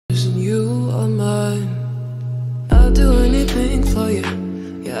and you are mine. I'll do anything for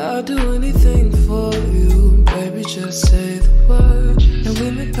you, yeah, I'll do anything for you. Baby, just say the word and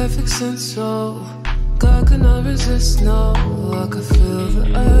we make perfect sense, so God cannot resist, no. I could feel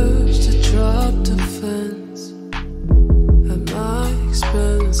the urge to drop defense at my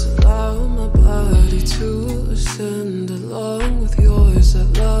expense. Allow my body to ascend along with yours,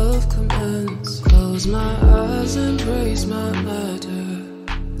 let love commence. Close my eyes, embrace my matter,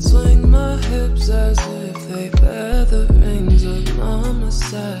 swing my hips as if they bear the rings of Mama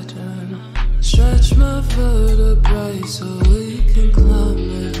Saturn. Stretch my vertebrae so we can climb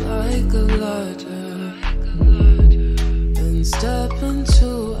it like a ladder and step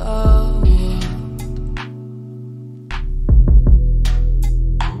into our world.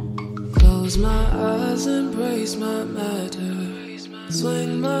 Close my eyes, embrace my matter,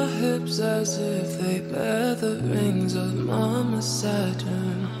 swing my hips as if they bear the rings of Mama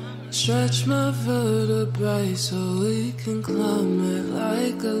Saturn. Stretch my vertebrae so we can climb it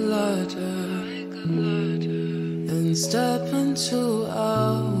like a ladder and step into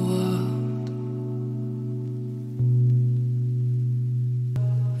our world.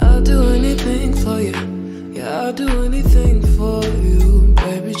 I'll do anything for you, yeah, I'll do anything for you.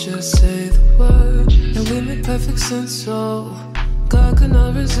 Baby, just say the word and we make perfect sense, so God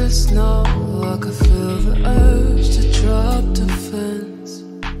cannot resist, no. I could feel the urge to drop defense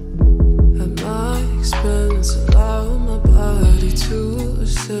at my expense. Allow my body to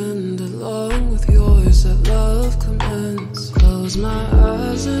ascend along with yours, let love commence. Close my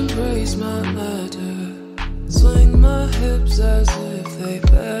eyes, embrace my matter, swing my hips as if they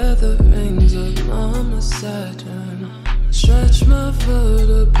bear the rings of Mama Saturn. Stretch my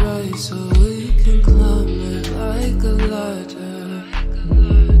vertebrae so we can climb it like a ladder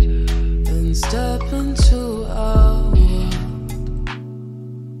and step into our world.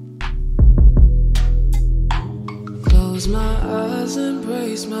 Close my eyes,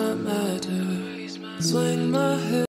 embrace my matter, swing my hips.